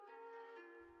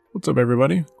What's up,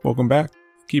 everybody? Welcome back to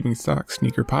Keeping Stock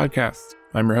Sneaker Podcast.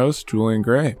 I'm your host, Julian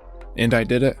Gray, and I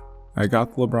did it. I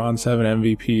got the LeBron 7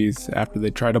 MVPs after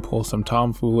they tried to pull some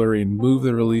tomfoolery and move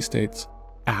the release dates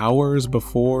hours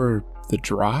before the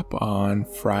drop on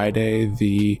Friday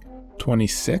the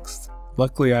 26th.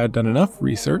 Luckily, I had done enough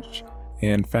research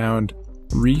and found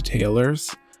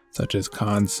retailers such as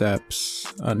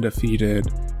Concepts, Undefeated,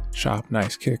 Shop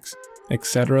Nice Kicks,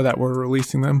 etc. that were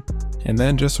releasing them, and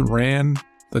then just ran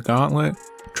the gauntlet,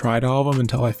 tried all of them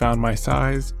until I found my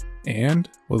size, and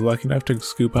was lucky enough to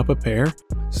scoop up a pair.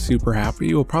 Super happy.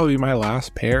 It will probably be my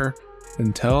last pair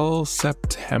until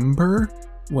September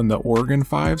when the Oregon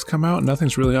 5s come out.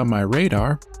 Nothing's really on my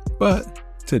radar, but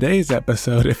today's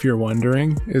episode, if you're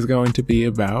wondering, is going to be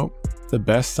about the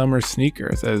best summer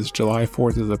sneakers. As July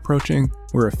 4th is approaching,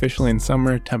 we're officially in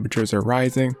summer, temperatures are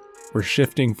rising, we're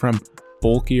shifting from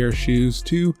bulkier shoes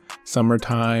to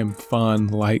summertime fun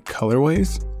light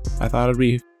colorways. I thought it'd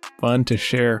be fun to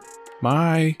share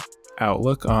my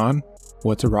outlook on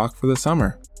what to rock for the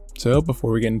summer. So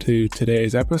before we get into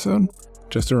today's episode,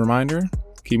 just a reminder,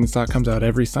 Keeping Stock comes out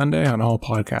every Sunday on all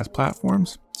podcast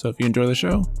platforms. So if you enjoy the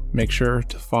show, make sure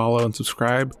to follow and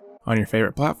subscribe on your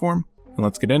favorite platform, and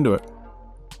let's get into it.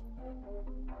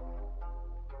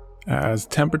 As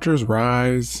temperatures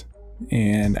rise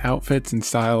and outfits and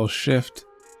styles shift,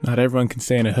 not everyone can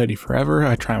stay in a hoodie forever.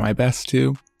 I try my best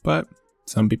to, but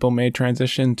some people may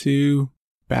transition to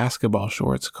basketball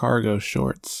shorts, cargo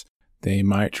shorts. They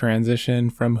might transition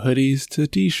from hoodies to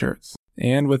t-shirts.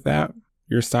 And with that,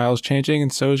 your style is changing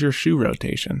and so is your shoe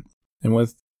rotation. And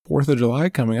with 4th of July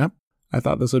coming up, I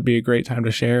thought this would be a great time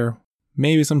to share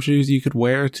maybe some shoes you could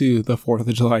wear to the 4th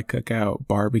of July cookout,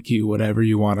 barbecue, whatever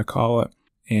you want to call it,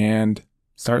 and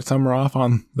start summer off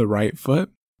on the right foot.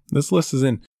 This list is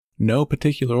in no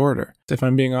particular order. If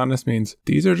I'm being honest, means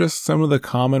these are just some of the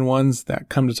common ones that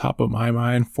come to top of my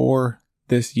mind for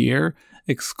this year,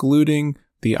 excluding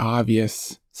the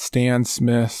obvious Stan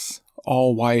Smiths,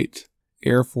 all white,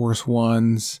 Air Force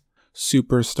Ones,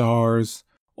 Superstars,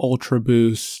 Ultra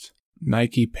Boost,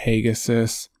 Nike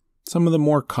Pegasus, some of the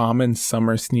more common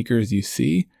summer sneakers you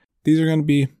see. These are going to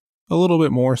be a little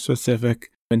bit more specific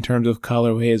in terms of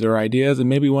colorways or ideas, and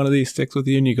maybe one of these sticks with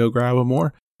you and you go grab them,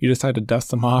 or you decide to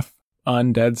dust them off,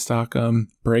 undead stock them,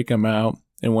 break them out,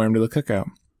 and wear them to the cookout.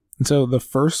 And so the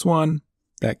first one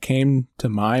that came to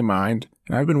my mind,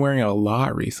 and I've been wearing it a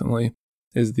lot recently,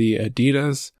 is the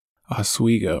Adidas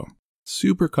Oswego.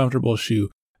 Super comfortable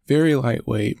shoe, very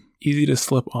lightweight, easy to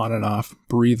slip on and off,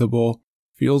 breathable,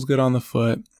 feels good on the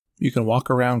foot. You can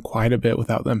walk around quite a bit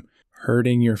without them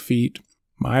hurting your feet.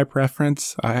 My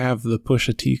preference, I have the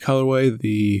Pusha T colorway,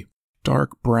 the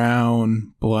dark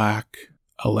brown, black,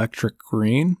 electric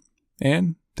green,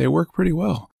 and they work pretty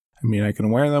well. I mean, I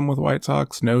can wear them with white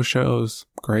socks, no shows,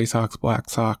 gray socks, black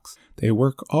socks. They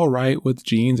work all right with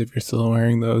jeans if you're still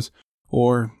wearing those,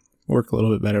 or work a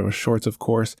little bit better with shorts, of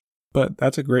course. But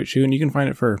that's a great shoe, and you can find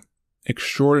it for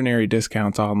extraordinary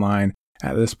discounts online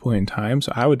at this point in time.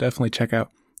 So I would definitely check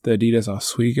out the Adidas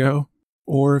Oswego.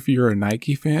 Or if you're a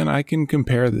Nike fan, I can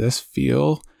compare this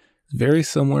feel very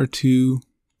similar to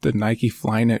the Nike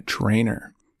Flyknit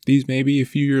Trainer. These may be a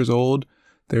few years old.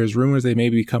 There's rumors they may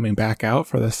be coming back out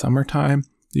for the summertime.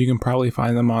 You can probably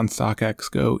find them on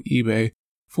StockX, Go, eBay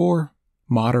for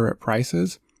moderate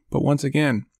prices. But once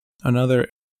again, another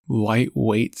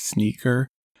lightweight sneaker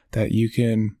that you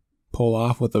can pull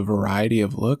off with a variety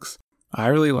of looks. I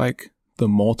really like the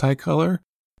multicolor.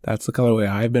 That's the colorway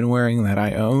I've been wearing that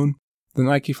I own. The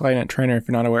Nike Flyknit Trainer, if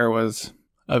you're not aware, was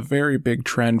a very big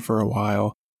trend for a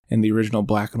while in the original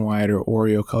black and white or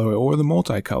Oreo colorway or the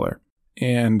multicolor.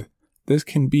 And this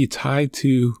can be tied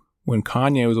to when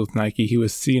Kanye was with Nike, he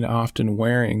was seen often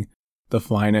wearing the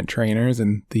Flyknit trainers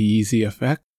and the Yeezy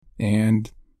effect. And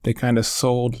they kind of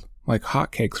sold like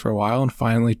hotcakes for a while and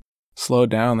finally slowed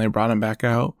down. They brought them back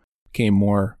out, became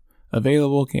more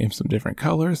available, came some different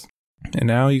colors. And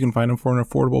now you can find them for an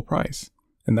affordable price.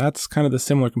 And that's kind of the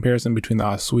similar comparison between the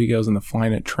Oswegos and the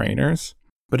Flyknit trainers.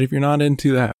 But if you're not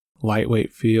into that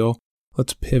lightweight feel,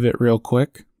 let's pivot real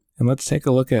quick and let's take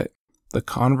a look at the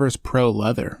Converse Pro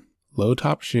Leather. Low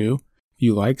top shoe.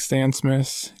 You like Stan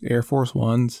Smiths, Air Force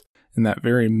Ones, and that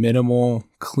very minimal,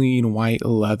 clean white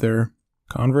leather.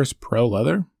 Converse Pro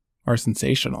Leather are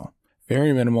sensational.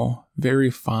 Very minimal, very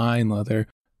fine leather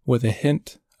with a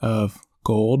hint of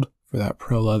gold for that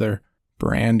Pro Leather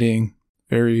branding.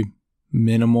 Very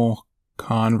minimal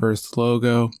Converse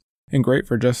logo, and great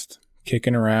for just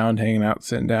kicking around, hanging out,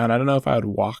 sitting down. I don't know if I would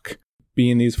walk be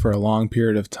in these for a long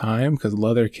period of time because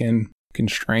leather can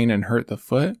constrain and hurt the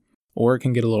foot, or it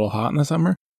can get a little hot in the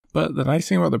summer. But the nice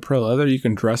thing about the Pro Leather, you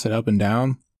can dress it up and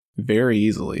down. very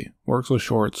easily. Works with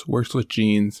shorts, works with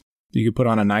jeans. You could put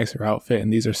on a nicer outfit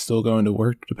and these are still going to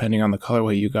work depending on the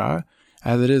colorway you got,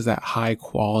 as it is that high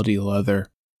quality leather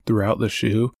throughout the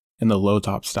shoe in the low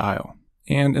top style.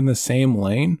 And in the same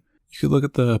lane, you could look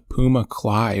at the Puma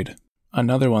Clyde,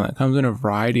 another one that comes in a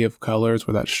variety of colors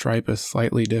where that stripe is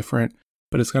slightly different,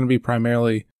 but it's going to be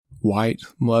primarily white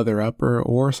leather upper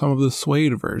or some of the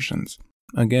suede versions.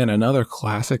 Again, another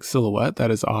classic silhouette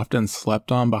that is often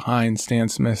slept on behind Stan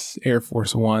Smith's Air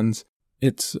Force Ones.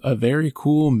 It's a very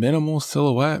cool minimal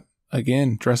silhouette.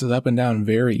 Again, dresses up and down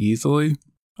very easily.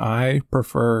 I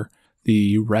prefer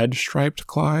the red striped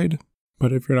Clyde,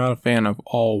 but if you're not a fan of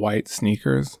all white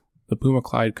sneakers, the Puma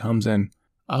Clyde comes in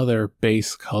other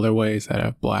base colorways that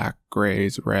have black,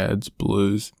 grays, reds,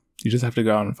 blues. You just have to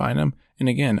go out and find them. And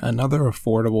again, another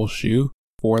affordable shoe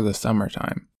for the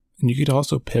summertime. And you could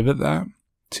also pivot that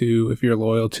to, if you're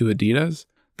loyal to Adidas,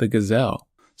 the Gazelle.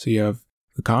 So you have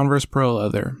the Converse Pro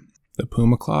Leather, the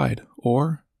Puma Clyde,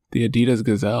 or the Adidas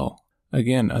Gazelle.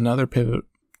 Again, another pivot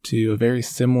to a very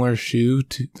similar shoe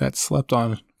that's slept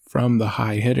on from the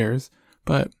high hitters,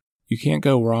 but you can't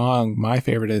go wrong. My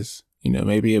favorite is,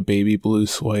 maybe a baby blue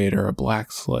suede or a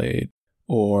black suede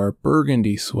or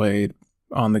burgundy suede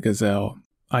on the Gazelle.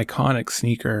 Iconic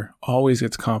sneaker, always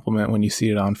gets compliment when you see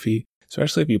it on feet,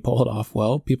 especially if you pull it off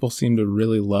well. People seem to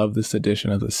really love this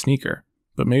edition of the sneaker,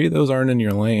 but maybe those aren't in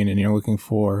your lane and you're looking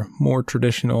for more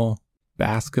traditional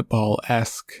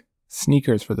basketball-esque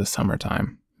sneakers for the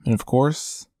summertime. And of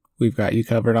course, we've got you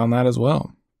covered on that as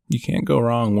well. You can't go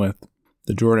wrong with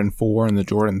the Jordan 4 and the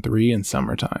Jordan 3 in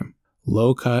summertime.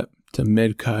 Low cut to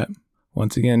mid cut.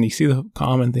 Once again, you see the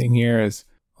common thing here is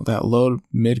that low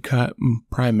mid cut,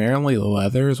 primarily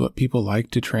leather, is what people like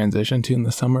to transition to in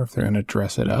the summer if they're going to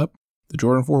dress it up. The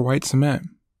Jordan 4 white cement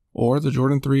or the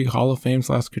Jordan 3 Hall of Fame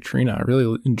 / Katrina. I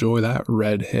really enjoy that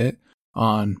red hit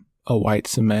on a white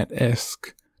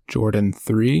cement-esque Jordan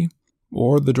 3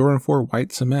 or the Jordan 4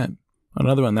 white cement.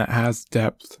 Another one that has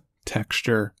depth,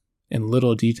 texture, and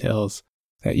little details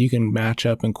that you can match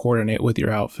up and coordinate with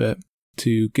your outfit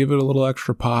to give it a little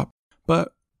extra pop,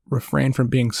 but refrain from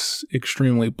being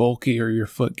extremely bulky or your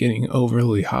foot getting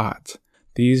overly hot.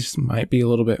 These might be a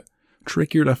little bit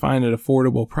trickier to find at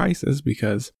affordable prices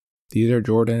because these are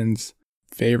Jordan's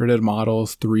favorited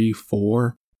models 3,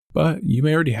 4, but you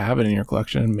may already have it in your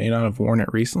collection and may not have worn it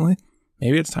recently.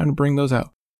 Maybe it's time to bring those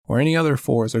out, or any other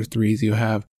 4s or 3s you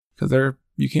have, because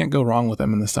you can't go wrong with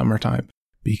them in the summertime,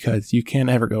 because you can't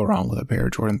ever go wrong with a pair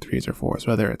of Jordan 3s or 4s,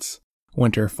 whether it's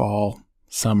winter, fall,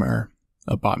 summer,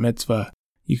 a bat mitzvah.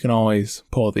 You can always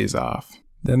pull these off.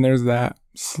 Then there's that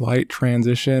slight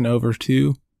transition over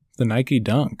to the Nike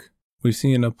Dunk. We've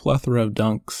seen a plethora of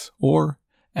Dunks or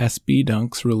SB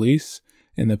Dunks release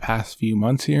in the past few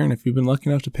months here, and if you've been lucky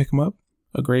enough to pick them up,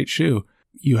 a great shoe.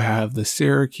 You have the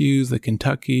Syracuse, the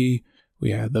Kentucky,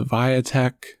 we have the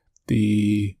Viatech,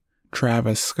 the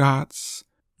Travis Scotts,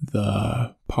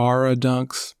 the Para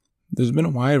Dunks. There's been a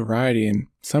wide variety, and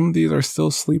some of these are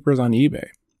still sleepers on eBay.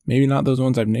 Maybe not those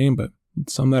ones I've named, but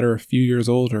some that are a few years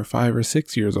old or 5 or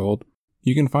 6 years old.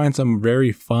 You can find some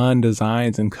very fun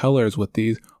designs and colors with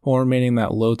these, while remaining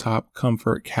that low top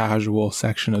comfort casual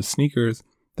section of sneakers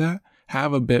that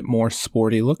have a bit more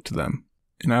sporty look to them.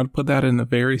 And I would put that in a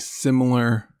very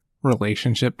similar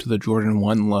relationship to the Jordan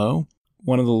 1 low.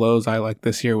 One of the lows I liked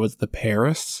this year was the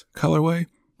Paris colorway,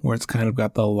 where it's kind of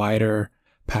got the lighter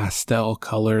pastel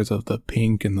colors of the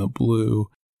pink and the blue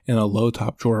in a low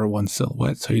top Jordan 1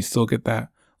 silhouette. So you still get that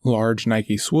large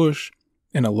Nike swoosh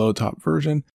in a low top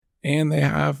version. And they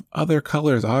have other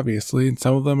colors, obviously, and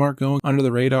some of them aren't going under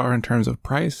the radar in terms of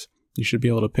price. You should be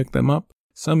able to pick them up.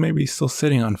 Some may be still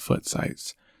sitting on foot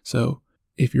sites. So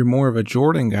if you're more of a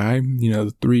Jordan guy,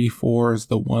 the 3, 4s,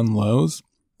 the 1 lows,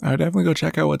 I would definitely go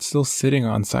check out what's still sitting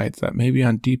on sites that may be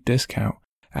on deep discount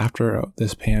after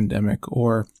this pandemic,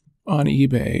 or on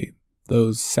eBay,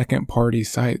 those second party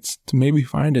sites, to maybe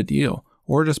find a deal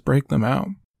or just break them out.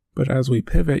 But as we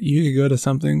pivot, you could go to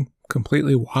something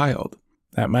completely wild.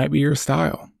 That might be your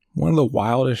style. One of the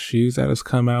wildest shoes that has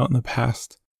come out in the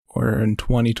past, or in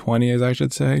 2020, as I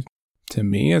should say, to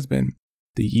me has been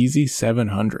the Yeezy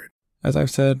 700. As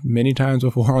I've said many times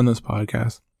before on this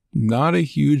podcast, not a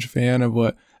huge fan of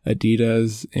what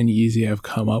Adidas and Yeezy have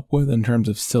come up with in terms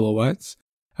of silhouettes.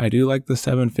 I do like the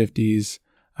 750s.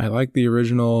 I like the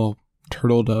original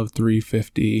Turtle Dove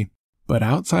 350. But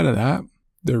outside of that,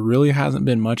 there really hasn't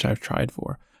been much I've tried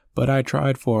for. But I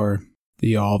tried for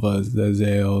the Alvas, the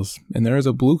Zales, and there is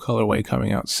a blue colorway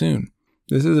coming out soon.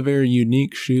 This is a very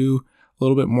unique shoe, a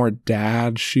little bit more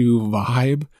dad shoe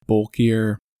vibe,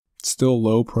 bulkier, still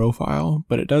low profile,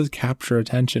 but it does capture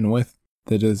attention with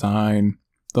the design,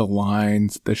 the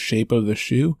lines, the shape of the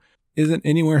shoe isn't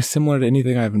anywhere similar to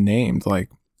anything I've named, like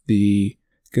the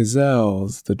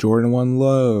Gazelles, the Jordan 1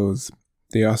 Lows,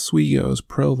 the Oswegos,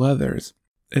 Pro Leathers.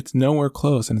 It's nowhere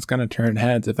close, and it's going to turn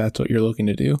heads if that's what you're looking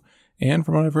to do. And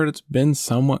from what I've heard, it's been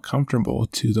somewhat comfortable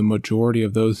to the majority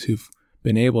of those who've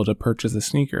been able to purchase a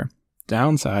sneaker.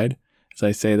 Downside, as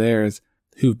I say there, is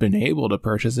who've been able to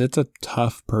purchase, it's a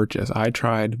tough purchase. I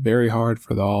tried very hard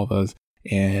for the Alvas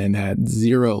and had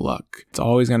zero luck. It's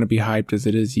always going to be hyped as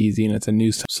it is Yeezy, and it's a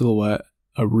new silhouette,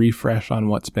 a refresh on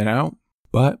what's been out,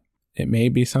 but it may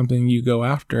be something you go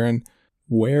after and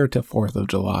wear to 4th of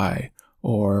July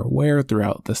or wear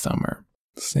throughout the summer.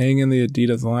 Staying in the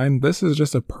Adidas line, this is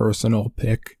just a personal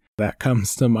pick that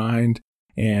comes to mind,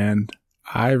 and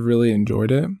I really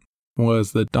enjoyed it,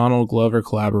 was the Donald Glover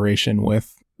collaboration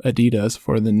with Adidas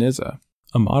for the Nizza,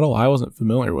 a model I wasn't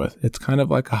familiar with. It's kind of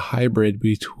like a hybrid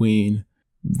between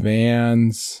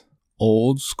Vans,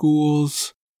 Old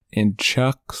Schools, and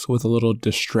Chucks with a little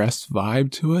distressed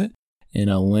vibe to it in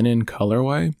a linen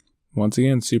colorway. Once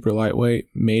again, super lightweight,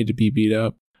 made to be beat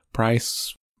up,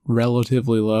 price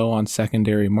relatively low on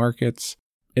secondary markets.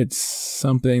 It's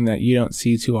something that you don't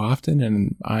see too often,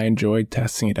 and I enjoyed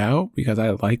testing it out because I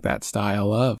like that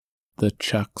style of the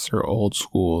Chucks or Old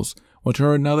Schools, which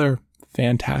are another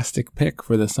fantastic pick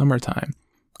for the summertime.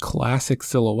 Classic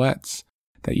silhouettes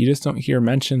that you just don't hear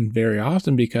mentioned very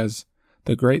often because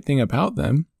the great thing about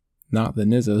them, not the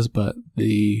Nizzas, but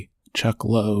the Chuck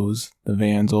Lows, the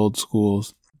Vans Old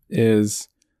Schools, is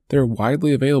they're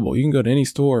widely available. You can go to any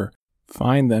store,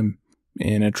 find them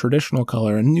in a traditional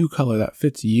color, a new color that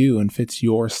fits you and fits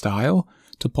your style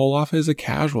to pull off as a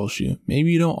casual shoe.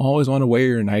 Maybe you don't always want to wear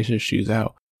your nicest shoes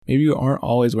out. Maybe you aren't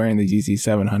always wearing the Yeezy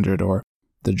 700 or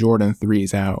the Jordan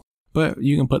 3s out, but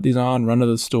you can put these on, run to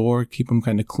the store, keep them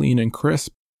kind of clean and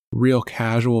crisp, real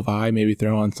casual vibe, maybe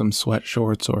throw on some sweat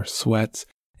shorts or sweats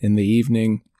in the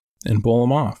evening and pull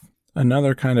them off.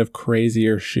 Another kind of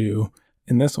crazier shoe.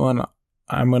 In this one,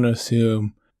 I'm going to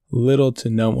assume little to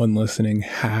no one listening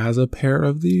has a pair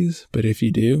of these, but if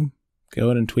you do, go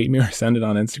ahead and tweet me or send it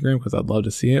on Instagram because I'd love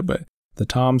to see it. But the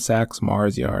Tom Sachs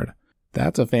Mars Yard,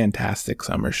 that's a fantastic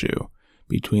summer shoe.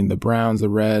 Between the browns, the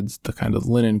reds, the kind of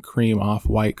linen cream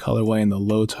off-white colorway, and the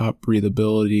low top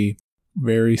breathability,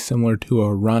 very similar to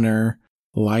a runner,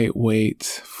 lightweight,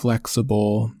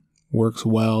 flexible, works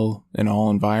well in all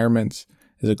environments,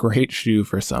 is a great shoe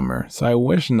for summer. So I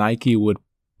wish Nike would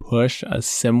push a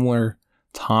similar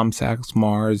Tom Sachs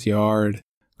Mars Yard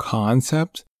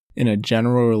concept in a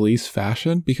general release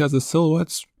fashion, because the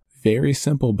silhouette's very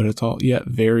simple, but it's all yet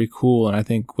very cool. And I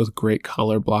think with great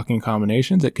color blocking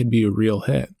combinations, it could be a real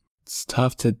hit. It's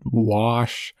tough to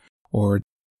wash or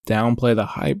downplay the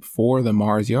hype for the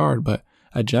Mars Yard, but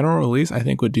a general release I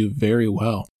think would do very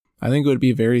well. I think it would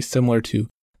be very similar to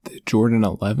the Jordan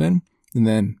 11 and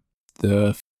then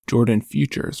the Jordan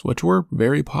Futures, which were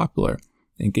very popular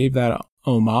and gave that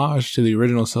homage to the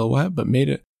original silhouette, but made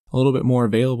it a little bit more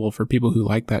available for people who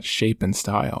like that shape and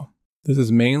style. This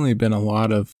has mainly been a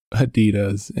lot of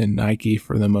Adidas and Nike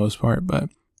for the most part, but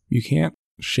you can't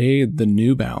shade the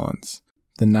New Balance,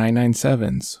 the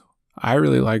 997s. I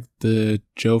really like the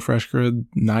Joe Freshgoods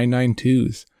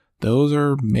 992s. Those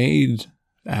are made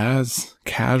as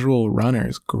casual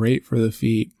runners, great for the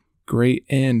feet, great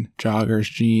in joggers,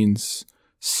 jeans,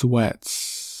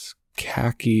 sweats,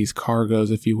 khakis,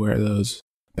 cargos if you wear those,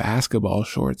 basketball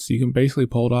shorts. You can basically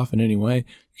pull it off in any way.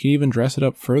 You can even dress it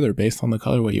up further based on the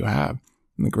colorway you have.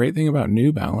 And the great thing about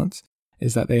New Balance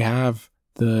is that they have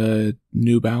the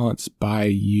New Balance by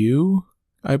You,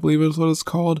 I believe is what it's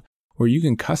called, where you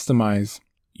can customize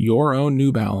your own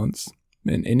New Balance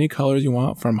in any colors you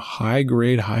want from high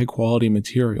grade, high quality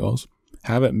materials,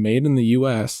 have it made in the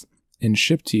US and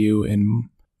shipped to you in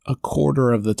a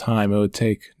quarter of the time it would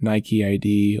take Nike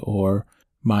ID or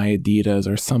My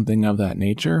Adidas or something of that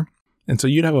nature. And so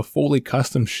you'd have a fully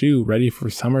custom shoe ready for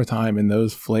summertime in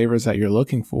those flavors that you're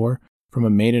looking for from a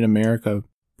made in America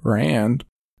brand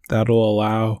that'll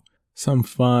allow some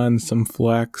fun, some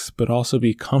flex, but also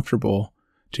be comfortable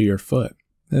to your foot.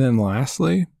 And then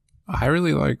lastly, I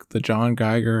really like the John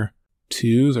Geiger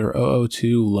 2s or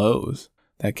 002 lows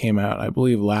that came out, I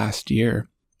believe, last year.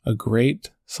 A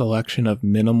great selection of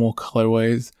minimal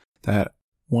colorways that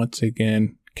once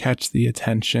again catch the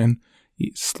attention,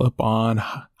 slip on,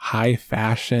 high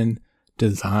fashion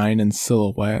design and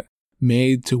silhouette,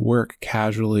 made to work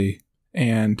casually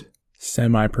and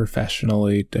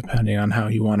semi-professionally depending on how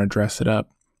you want to dress it up.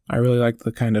 I really like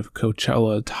the kind of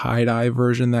Coachella tie-dye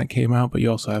version that came out, but you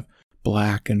also have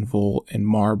black and volt and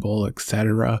marble,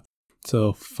 etc.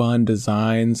 So fun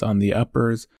designs on the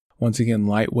uppers. Once again,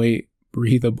 lightweight,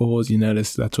 breathables. You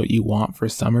notice that's what you want for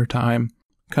summertime.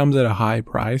 Comes at a high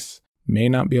price. May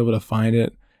not be able to find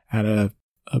it at a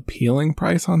appealing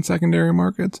price on secondary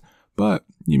markets, but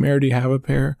you may already have a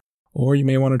pair, or you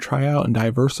may want to try out and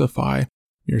diversify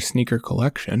your sneaker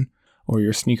collection or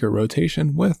your sneaker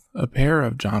rotation with a pair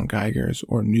of John Geigers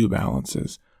or New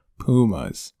Balances,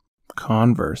 Pumas,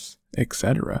 Converse,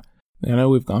 etc. I know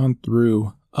we've gone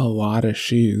through a lot of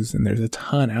shoes and there's a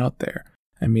ton out there.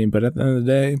 But at the end of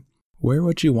the day, wear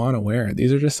what you want to wear.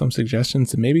 These are just some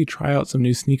suggestions to maybe try out some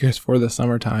new sneakers for the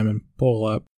summertime and pull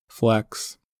up,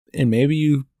 flex, and maybe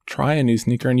you try a new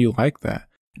sneaker and you like that.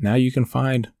 Now you can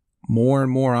find more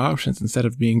and more options instead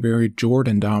of being very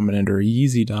Jordan dominant or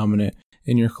Yeezy dominant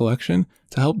in your collection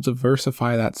to help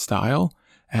diversify that style,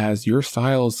 as your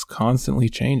style is constantly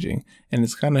changing and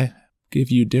it's going to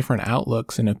give you different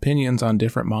outlooks and opinions on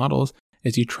different models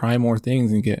as you try more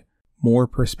things and get more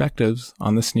perspectives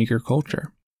on the sneaker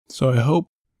culture. So I hope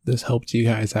this helped you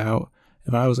guys out.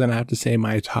 If I was going to have to say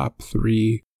my top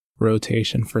 3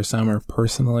 rotation for summer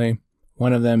personally,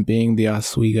 one of them being the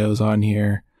Oswegos on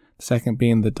here, second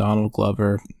being the Donald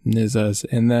Glover Nizzas,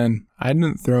 and then I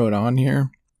didn't throw it on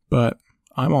here, but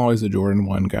I'm always a Jordan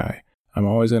 1 guy. I'm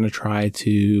always going to try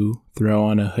to throw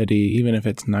on a hoodie, even if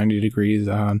it's 90 degrees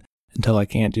on, until I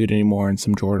can't do it anymore, and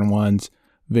some Jordan 1s.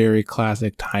 Very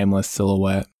classic, timeless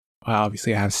silhouette.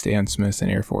 Obviously, I have Stan Smiths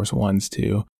and Air Force 1s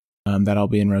too. That'll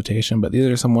be in rotation, but these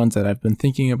are some ones that I've been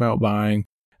thinking about buying,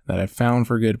 that I've found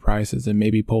for good prices and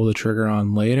maybe pull the trigger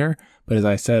on later. But as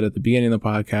I said at the beginning of the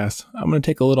podcast, I'm going to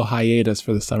take a little hiatus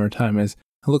for the summertime, as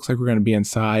it looks like we're going to be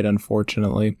inside,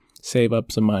 unfortunately, save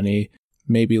up some money,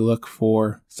 maybe look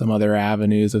for some other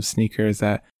avenues of sneakers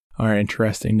that are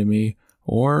interesting to me,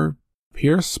 or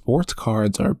pure sports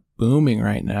cards are booming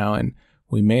right now, and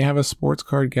we may have a sports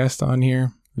card guest on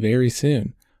here very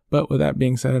soon. But with that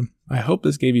being said, I hope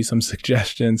this gave you some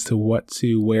suggestions to what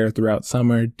to wear throughout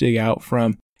summer. Dig out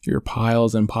from your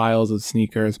piles and piles of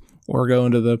sneakers, or go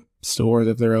into the stores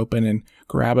if they're open and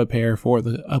grab a pair for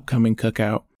the upcoming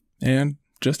cookout and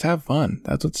just have fun.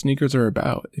 That's what sneakers are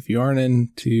about. If you aren't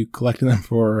into collecting them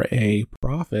for a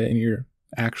profit and you're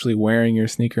actually wearing your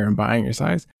sneaker and buying your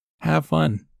size, have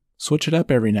fun. Switch it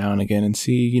up every now and again and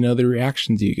see, the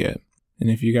reactions you get. And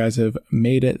if you guys have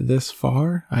made it this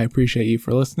far, I appreciate you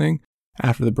for listening.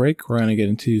 After the break, we're going to get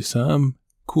into some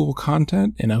cool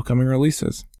content and upcoming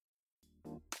releases.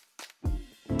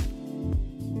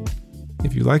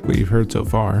 If you like what you've heard so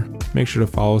far, make sure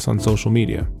to follow us on social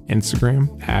media,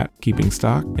 Instagram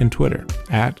 @KeepingStock and Twitter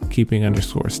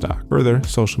 @Keeping_Stock. Further,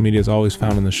 social media is always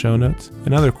found in the show notes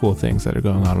and other cool things that are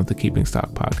going on with the Keeping Stock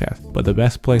podcast. But the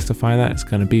best place to find that is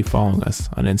going to be following us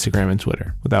on Instagram and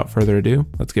Twitter. Without further ado,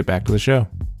 let's get back to the show.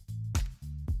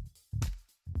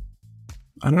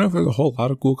 I don't know if there's a whole lot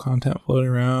of cool content floating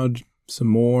around. Some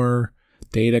more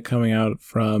data coming out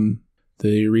from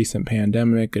the recent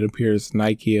pandemic. It appears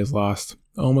Nike has lost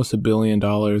almost $1 billion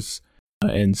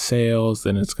in sales,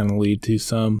 and it's going to lead to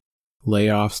some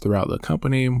layoffs throughout the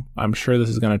company. I'm sure this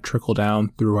is going to trickle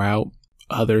down throughout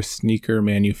other sneaker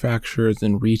manufacturers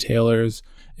and retailers.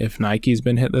 If Nike's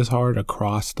been hit this hard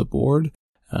across the board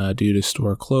due to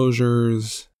store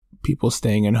closures, people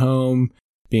staying at home,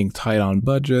 being tight on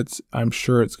budgets, I'm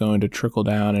sure it's going to trickle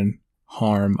down and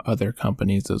harm other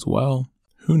companies as well.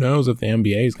 Who knows if the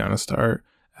NBA is going to start?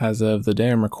 As of the day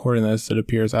I'm recording this, it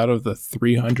appears out of the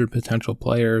 300 potential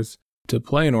players to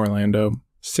play in Orlando,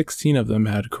 16 of them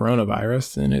had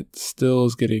coronavirus, and it still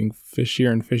is getting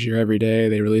fishier and fishier every day.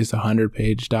 They released a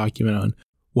 100-page document on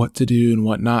what to do and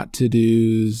what not to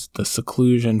do, the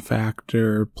seclusion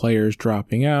factor, players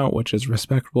dropping out, which is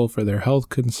respectable for their health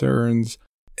concerns.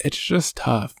 It's just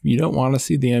tough. You don't want to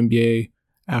see the NBA,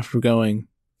 after going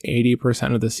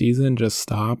 80% of the season, just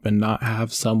stop and not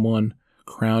have someone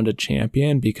crowned a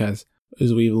champion, because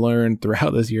as we've learned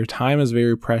throughout this year, time is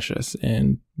very precious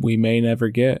and we may never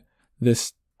get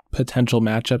this potential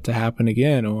matchup to happen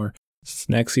again, or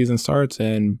next season starts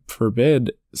and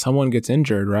forbid someone gets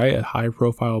injured, right? A high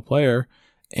profile player,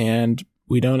 and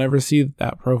we don't ever see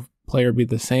that player be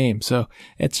the same. So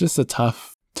it's just a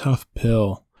tough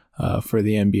pill for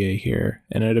the NBA here.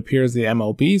 And it appears the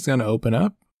MLB is going to open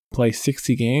up, play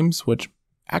 60 games, which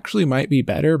actually might be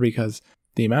better because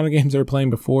the amount of games they were playing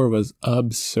before was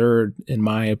absurd, in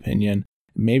my opinion.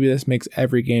 Maybe this makes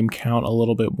every game count a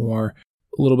little bit more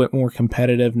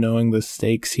competitive, knowing the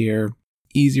stakes here,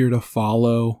 easier to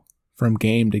follow from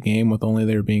game to game with only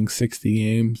there being 60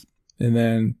 games. And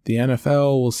then the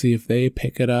NFL, we'll see if they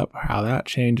pick it up, how that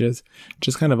changes.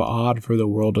 Just kind of odd for the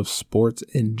world of sports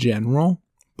in general,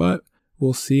 but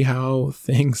we'll see how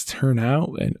things turn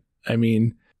out. And I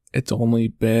mean, it's only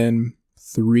been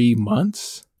 3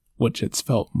 months, which it's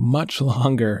felt much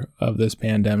longer of this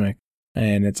pandemic.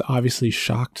 And it's obviously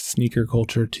shocked sneaker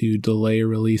culture to delay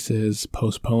releases,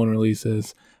 postpone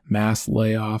releases, mass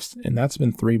layoffs, and that's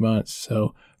been 3 months.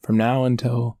 So from now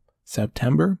until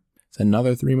September, it's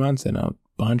another 3 months and a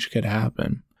bunch could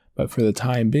happen. But for the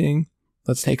time being,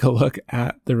 let's take a look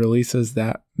at the releases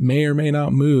that may or may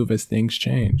not move as things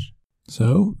change.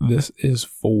 So this is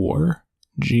for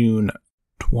June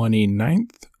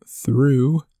 29th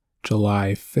through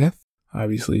July 5th,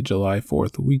 obviously July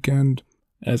 4th weekend.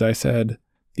 As I said,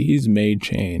 these may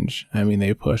change. I mean,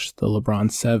 they pushed the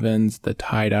LeBron 7s, the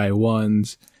tie-dye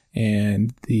 1s,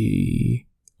 and the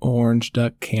orange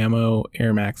duck camo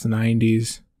Air Max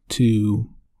 90s to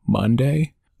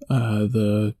Monday,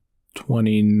 the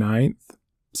 29th.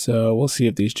 So we'll see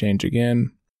if these change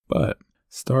again. But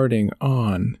starting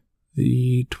on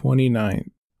the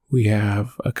 29th, we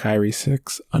have a Kyrie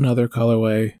 6, another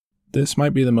colorway. This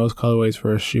might be the most colorways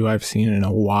for a shoe I've seen in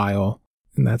a while.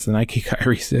 And that's the Nike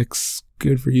Kyrie 6.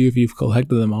 Good for you if you've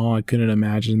collected them all. I couldn't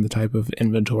imagine the type of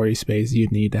inventory space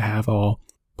you'd need to have all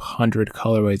 100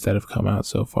 colorways that have come out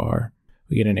so far.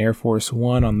 We get an Air Force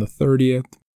 1 on the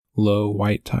 30th, low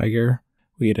white tiger.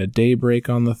 We get a Daybreak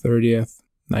on the 30th,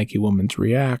 Nike Women's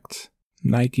React,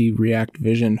 Nike React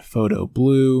Vision Photo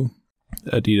Blue,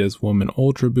 Adidas Woman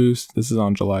Ultra Boost. This is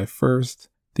on July 1st.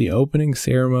 The opening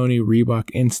ceremony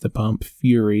Reebok Instapump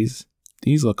Furies.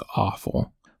 These look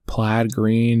awful. Plaid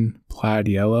green, plaid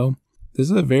yellow. This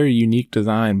is a very unique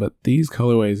design, but these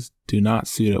colorways do not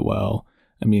suit it well.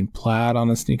 I mean, plaid on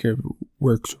a sneaker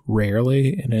works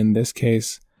rarely, and in this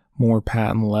case, more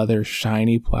patent leather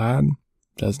shiny plaid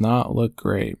does not look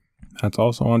great. That's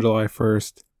also on July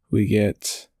 1st. We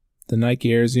get the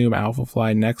Nike Air Zoom Alpha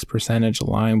Fly Next Percentage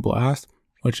Line Blast,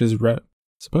 which is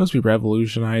supposed to be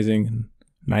revolutionizing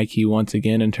Nike once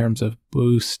again in terms of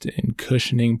boost and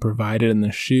cushioning provided in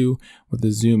the shoe with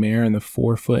the Zoom Air in the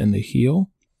forefoot and the heel.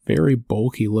 Very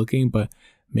bulky looking, but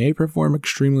may perform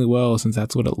extremely well since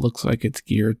that's what it looks like it's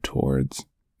geared towards.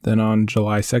 Then on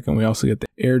July 2nd, we also get the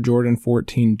Air Jordan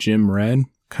 14 Gym Red.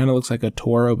 Kind of looks like a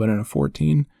Toro, but in a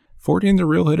 14. 14's a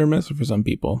real hit or miss for some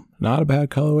people. Not a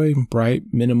bad colorway, bright,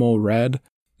 minimal red.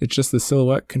 It's just the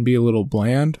silhouette can be a little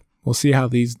bland. We'll see how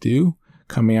these do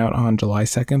coming out on July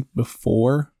 2nd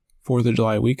before 4th of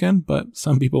July weekend, but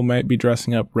some people might be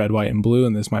dressing up red, white, and blue,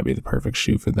 and this might be the perfect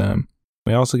shoe for them.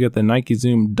 We also get the Nike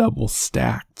Zoom Double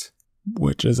Stacked,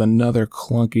 which is another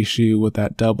clunky shoe with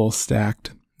that double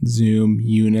stacked Zoom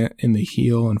unit in the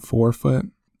heel and forefoot.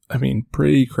 I mean,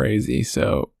 pretty crazy.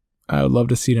 So I would love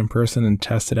to see it in person and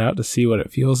test it out to see what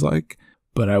it feels like,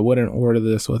 but I wouldn't order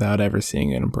this without ever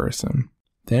seeing it in person.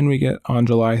 Then we get on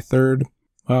July 3rd,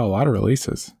 wow, a lot of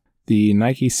releases. The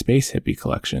Nike Space Hippie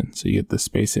collection. So you get the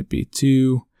Space Hippie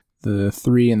 2, the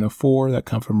 3 and the 4 that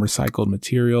come from recycled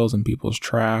materials and people's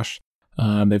trash.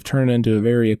 They've turned it into a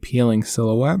very appealing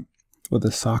silhouette with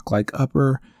a sock-like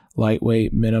upper,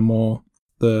 lightweight, minimal.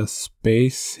 The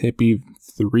Space Hippie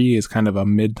 3 is kind of a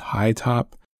mid-high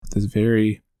top with this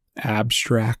very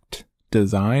abstract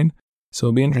design. So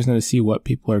it'll be interesting to see what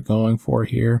people are going for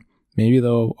here. Maybe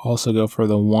they'll also go for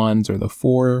the 1s or the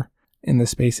 4 in the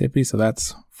Space Hippie. So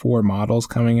that's 4 models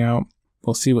coming out.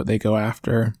 We'll see what they go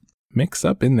after. Mixed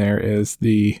up in there is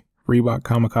the Reebok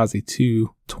Kamikaze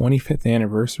 2 25th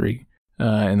anniversary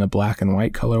in the black and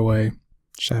white colorway.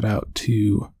 Shout out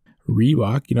to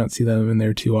Reebok. You don't see them in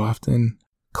there too often.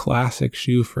 Classic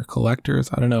shoe for collectors.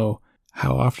 I don't know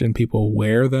how often people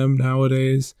wear them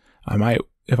nowadays.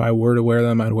 If I were to wear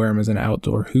them, I'd wear them as an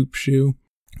outdoor hoop shoe,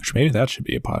 which maybe that should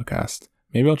be a podcast.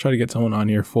 Maybe I'll try to get someone on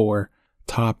here for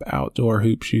top outdoor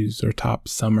hoop shoes or top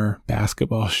summer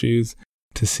basketball shoes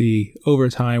to see over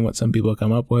time what some people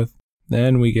come up with.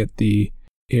 Then we get the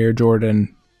Air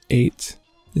Jordan 8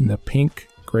 in the pink,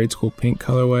 grade school pink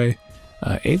colorway.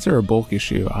 8s are a bulky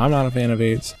shoe. I'm not a fan of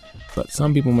 8s, but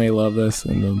some people may love this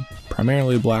in the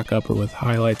primarily black upper with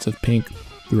highlights of pink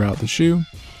throughout the shoe.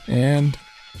 And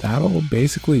that'll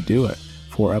basically do it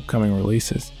for upcoming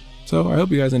releases. So I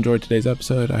hope you guys enjoyed today's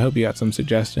episode. I hope you got some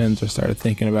suggestions or started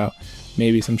thinking about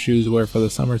maybe some shoes to wear for the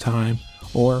summertime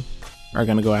or are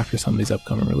going to go after some of these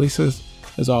upcoming releases.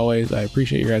 As always, I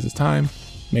appreciate your guys' time.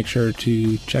 Make sure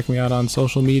to check me out on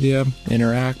social media,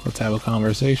 interact, let's have a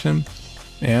conversation,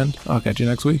 and I'll catch you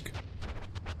next week.